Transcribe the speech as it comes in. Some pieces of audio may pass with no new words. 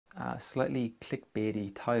A slightly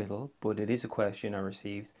clickbaity title, but it is a question I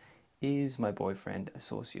received. Is my boyfriend a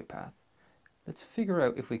sociopath? Let's figure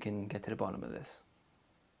out if we can get to the bottom of this.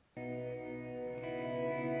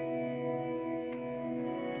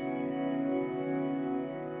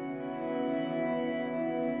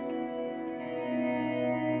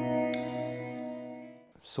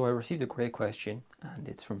 So I received a great question, and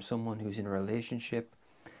it's from someone who's in a relationship,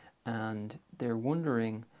 and they're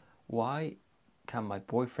wondering, why can my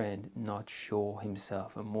boyfriend not show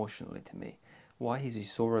himself emotionally to me? Why is he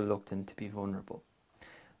so reluctant to be vulnerable?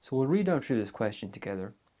 So we'll read down through this question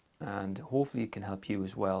together, and hopefully it can help you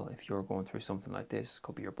as well if you're going through something like this.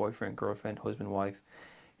 Could be your boyfriend, girlfriend, husband, wife,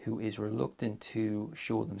 who is reluctant to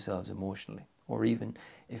show themselves emotionally. Or even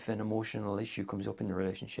if an emotional issue comes up in the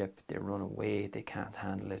relationship, they run away, they can't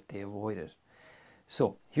handle it, they avoid it.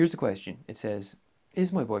 So here's the question. It says,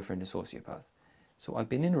 is my boyfriend a sociopath? So I've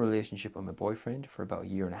been in a relationship with my boyfriend for about a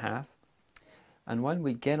year and a half. And when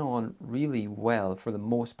we get on really well, for the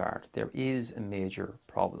most part, there is a major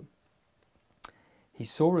problem.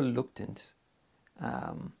 He's so reluctant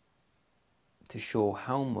to show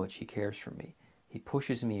how much he cares for me. He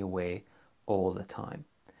pushes me away all the time.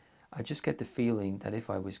 I just get the feeling that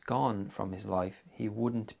if I was gone from his life, he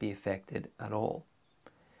wouldn't be affected at all.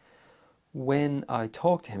 When I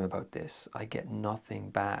talk to him about this, I get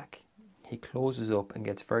nothing back. He closes up and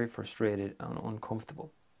gets very frustrated and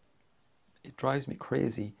uncomfortable. It drives me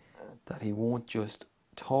crazy that he won't just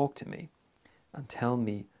talk to me and tell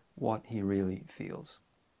me what he really feels.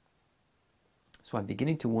 So I'm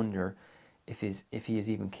beginning to wonder if he is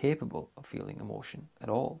even capable of feeling emotion at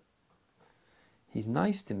all. He's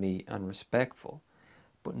nice to me and respectful,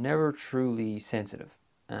 but never truly sensitive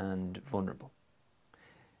and vulnerable.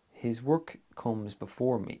 His work comes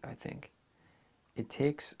before me, I think. It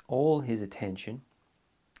takes all his attention,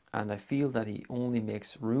 and I feel that he only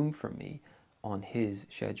makes room for me on his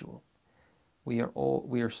schedule. We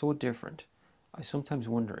are so different. I sometimes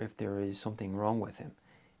wonder if there is something wrong with him.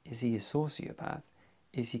 Is he a sociopath?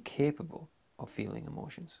 Is he capable of feeling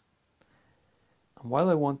emotions? And while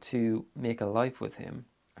I want to make a life with him,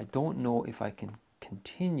 I don't know if I can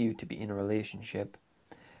continue to be in a relationship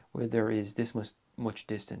where there is this much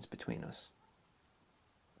distance between us.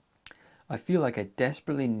 I feel like I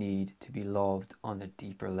desperately need to be loved on a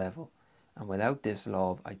deeper level, and without this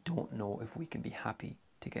love, I don't know if we can be happy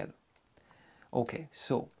together. Okay,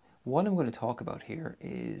 so what I'm going to talk about here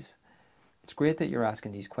is, it's great that you're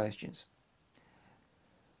asking these questions.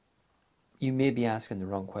 You may be asking the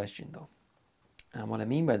wrong question though. And what I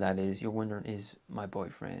mean by that is, you're wondering, is my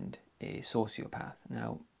boyfriend a sociopath?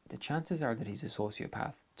 Now, the chances are that he's a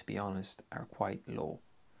sociopath, to be honest, are quite low.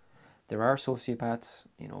 There are sociopaths,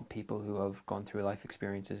 people who have gone through life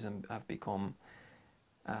experiences and have become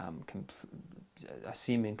a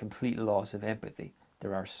seeming complete loss of empathy.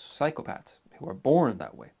 There are psychopaths who are born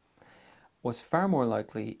that way. What's far more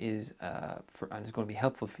likely is, and is going to be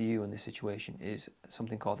helpful for you in this situation, is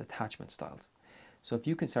something called attachment styles. So if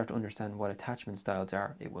you can start to understand what attachment styles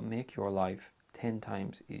are, it will make your life 10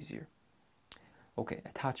 times easier. Okay,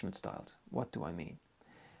 attachment styles. What do I mean?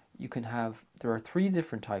 There are 3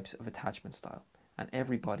 different types of attachment style, and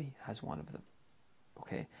everybody has one of them.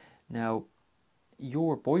 Okay, now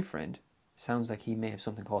your boyfriend sounds like he may have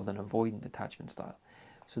something called an avoidant attachment style.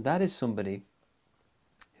 So that is somebody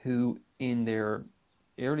who in their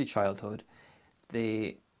early childhood,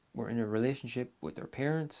 they were in a relationship with their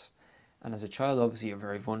parents, and as a child obviously you're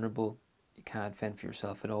very vulnerable, you can't fend for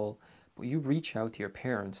yourself at all, but you reach out to your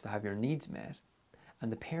parents to have your needs met,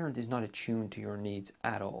 and the parent is not attuned to your needs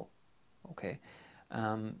at all. Okay,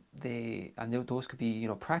 those could be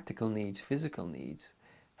practical needs, physical needs.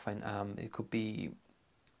 It could be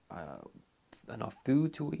enough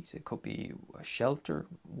food to eat. It could be a shelter,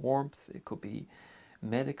 warmth. It could be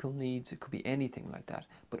medical needs. It could be anything like that.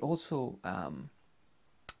 But also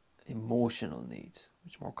emotional needs,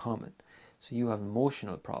 which is more common. So you have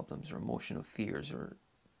emotional problems or emotional fears or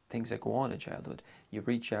things that go on in childhood. You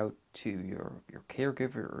reach out to your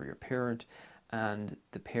caregiver or your parent, and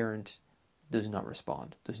the parent does not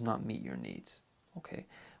respond, does not meet your needs. Okay.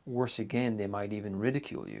 Worse again, they might even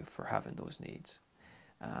ridicule you for having those needs.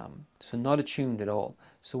 So not attuned at all.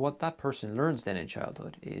 So what that person learns then in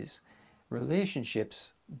childhood is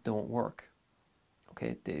relationships don't work.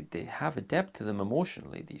 Okay, they have a depth to them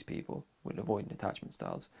emotionally, these people with avoidant attachment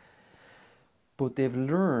styles. But they've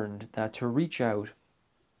learned that to reach out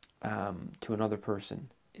to another person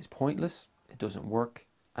is pointless, it doesn't work,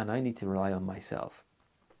 and I need to rely on myself.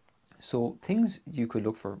 So things you could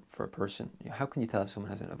look for a person. How can you tell if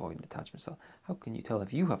someone has an avoidant attachment style? How can you tell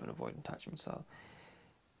if you have an avoidant attachment style?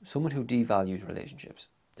 Someone who devalues relationships.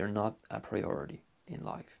 They're not a priority in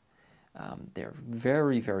life. They're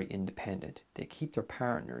very, very independent. They keep their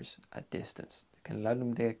partners at distance. They can let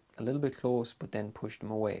them get a little bit close, but then push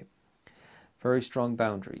them away. Very strong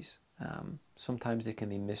boundaries. Sometimes they can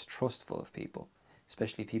be mistrustful of people,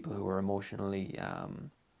 especially people who are emotionally,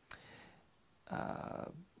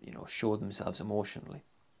 show themselves emotionally.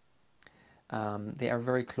 They are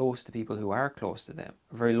very close to people who are close to them,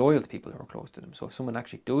 very loyal to people who are close to them. So if someone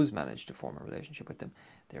actually does manage to form a relationship with them,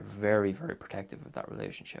 they're very, very protective of that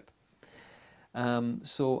relationship. And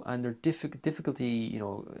their difficulty,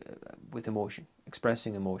 with emotion,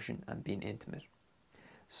 expressing emotion and being intimate.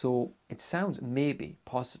 So it sounds maybe,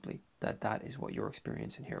 possibly, that is what you're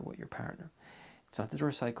experiencing here with your partner. It's not that they're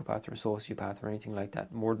a psychopath or a sociopath or anything like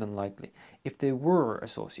that, more than likely. If they were a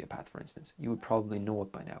sociopath, for instance, you would probably know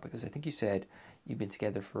it by now, because I think you said you've been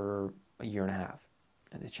together for a year and a half.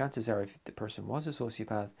 And the chances are, if the person was a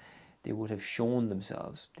sociopath, they would have shown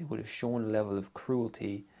themselves. They would have shown a level of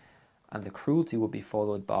cruelty, and the cruelty would be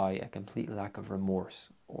followed by a complete lack of remorse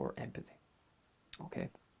or empathy. Okay?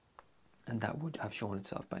 And that would have shown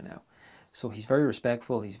itself by now. So he's very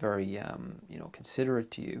respectful, he's very,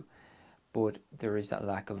 considerate to you, but there is that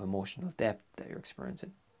lack of emotional depth that you're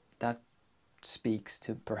experiencing. That speaks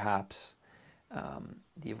to perhaps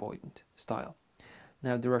the avoidant style.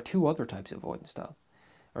 Now, there are two other types of avoidant style,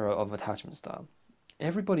 or of attachment style.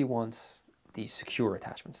 Everybody wants the secure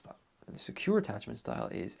attachment style. And the secure attachment style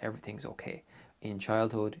is everything's okay. In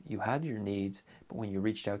childhood, you had your needs, but when you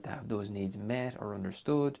reached out to have those needs met or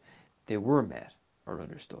understood, they were met or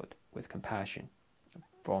understood with compassion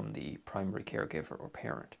from the primary caregiver or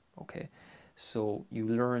parent. Okay, so you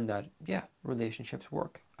learn that, yeah, relationships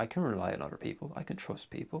work. I can rely on other people. I can trust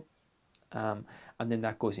people, and then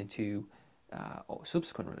that goes into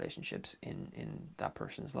subsequent relationships in that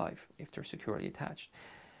person's life if they're securely attached.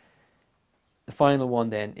 The final one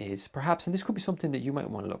then is perhaps, and this could be something that you might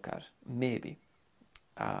want to look at, maybe,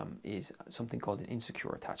 is something called an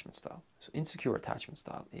insecure attachment style. So insecure attachment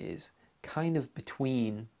style is kind of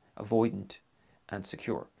between avoidant and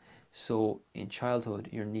secure. So in childhood,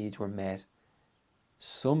 your needs were met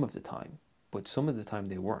some of the time, but some of the time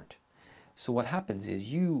they weren't. So what happens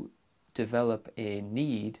is you develop a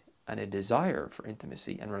need and a desire for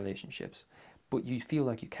intimacy and relationships, but you feel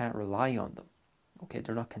like you can't rely on them. Okay,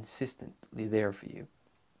 they're not consistently there for you.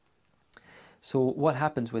 So what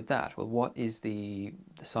happens with that? Well, what is the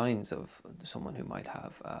signs of someone who might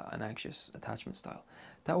have an anxious attachment style?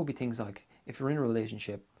 That would be things like, if you're in a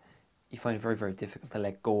relationship, you find it very, very difficult to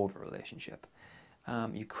let go of a relationship.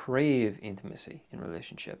 You crave intimacy in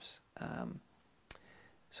relationships.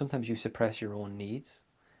 Sometimes you suppress your own needs.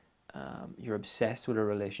 You're obsessed with a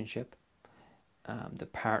relationship. The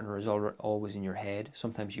partner is always in your head.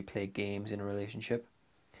 Sometimes you play games in a relationship,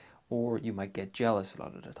 or you might get jealous a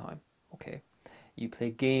lot of the time. Okay, you play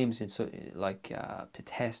games to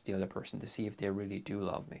test the other person to see if they really do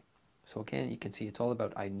love me. So again, you can see it's all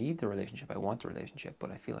about, I need the relationship, I want the relationship,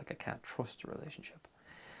 but I feel like I can't trust the relationship.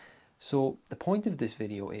 So the point of this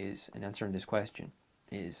video is, in answering this question,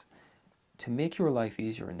 is to make your life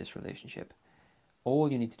easier in this relationship,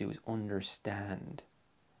 all you need to do is understand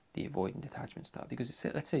the avoidant attachment style. Because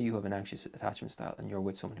let's say you have an anxious attachment style and you're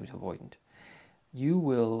with someone who's avoidant. You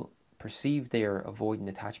will perceive their avoidant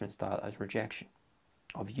attachment style as rejection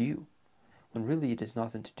of you, when really it has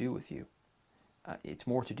nothing to do with you. It's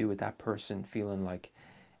more to do with that person feeling like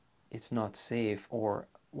it's not safe, or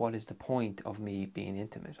what is the point of me being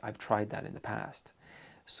intimate? I've tried that in the past.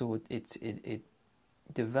 So it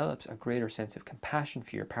develops a greater sense of compassion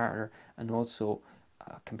for your partner, and also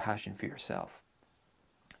compassion for yourself.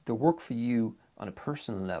 The work for you on a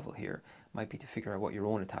personal level here might be to figure out what your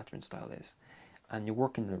own attachment style is. And your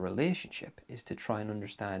work in the relationship is to try and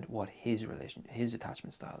understand what his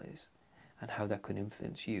attachment style is and how that could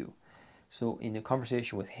influence you. So in a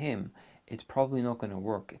conversation with him, it's probably not going to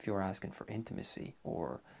work if you're asking for intimacy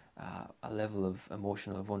or a level of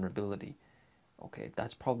emotional vulnerability. Okay,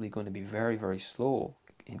 that's probably going to be very, very slow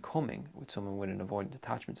in coming with someone with an avoidant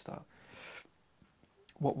attachment style.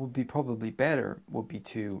 What would be probably better would be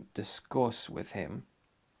to discuss with him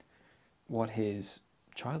what his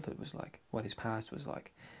childhood was like, what his past was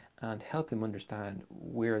like, and help him understand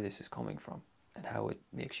where this is coming from and how it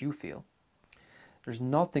makes you feel. There's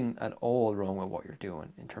nothing at all wrong with what you're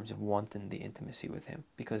doing in terms of wanting the intimacy with him,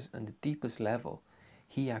 because on the deepest level,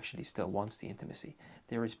 he actually still wants the intimacy.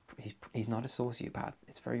 He's not a sociopath.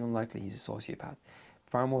 It's very unlikely he's a sociopath.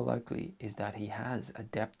 Far more likely is that he has a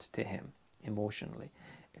depth to him emotionally.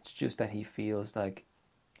 It's just that he feels like,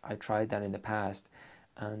 I tried that in the past,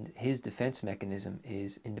 and his defense mechanism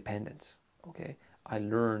is independence. Okay, I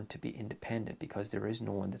learn to be independent because there is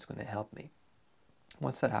no one that's going to help me.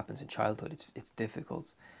 Once that happens in childhood, it's difficult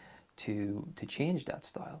to change that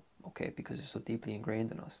style, okay, because it's so deeply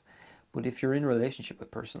ingrained in us. But if you're in a relationship with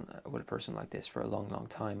a person like this for a long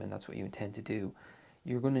time, and that's what you intend to do,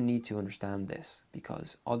 you're going to need to understand this,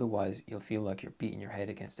 because otherwise you'll feel like you're beating your head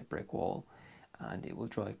against a brick wall, and it will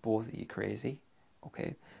drive both of you crazy.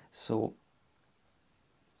 Okay, so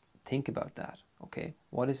think about that. Okay,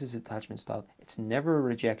 what is his attachment style? It's never a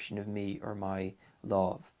rejection of me or my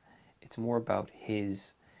love. It's more about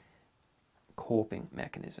his coping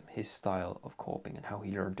mechanism, his style of coping, and how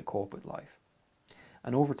he learned to cope with life.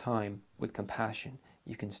 And over time, with compassion,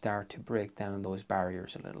 you can start to break down those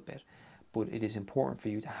barriers a little bit. But it is important for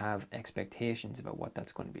you to have expectations about what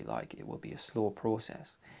that's going to be like. It will be a slow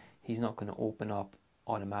process. He's not going to open up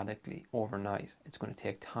automatically overnight. It's going to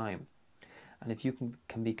take time. And if you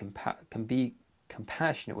can be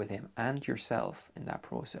compassionate with him and yourself in that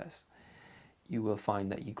process, you will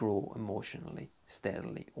find that you grow emotionally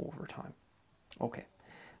steadily over time. Okay,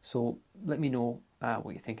 so let me know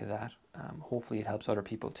what you think of that. Hopefully it helps other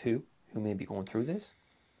people too who may be going through this.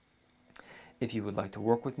 If you would like to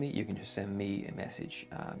work with me, you can just send me a message.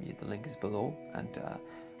 The link is below, and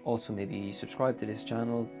also maybe subscribe to this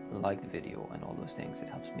channel, like the video, and all those things. It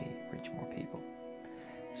helps me reach more people.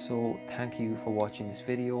 So thank you for watching this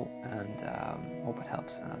video, and hope it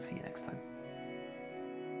helps, and I'll see you next time.